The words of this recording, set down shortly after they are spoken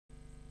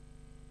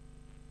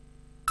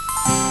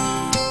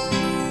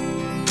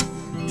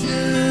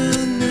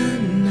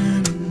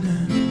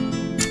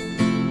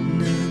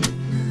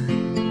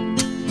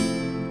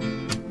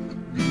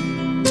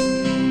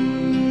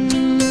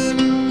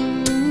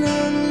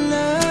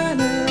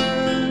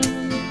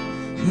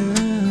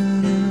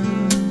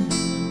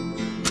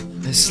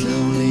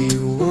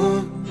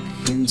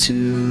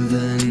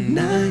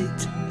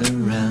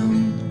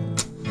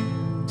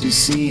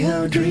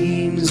how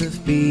dreams of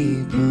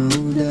people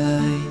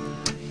die.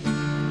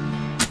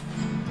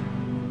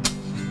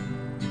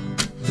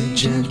 They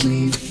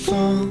gently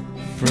fall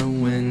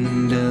from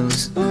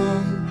windows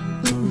all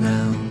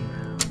around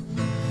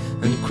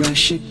and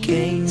crash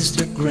against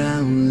the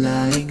ground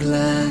like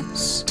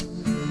glass.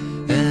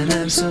 And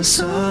I'm so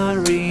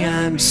sorry,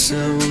 I'm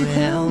so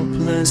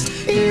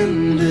helpless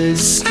in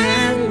this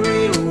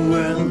angry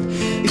world.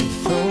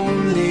 If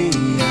only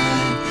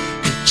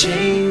I could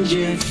change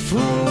it for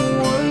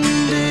one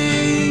day.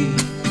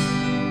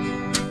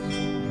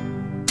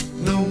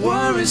 The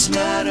war is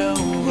not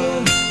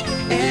over,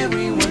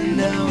 everyone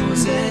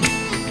knows it.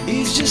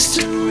 It's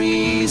just a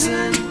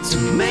reason to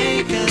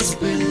make us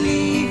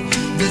believe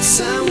that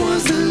some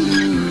was the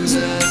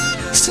loser,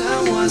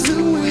 some was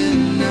the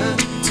winner,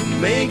 to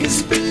make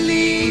us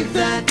believe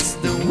that's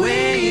the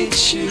way it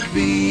should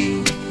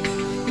be.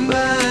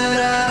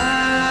 But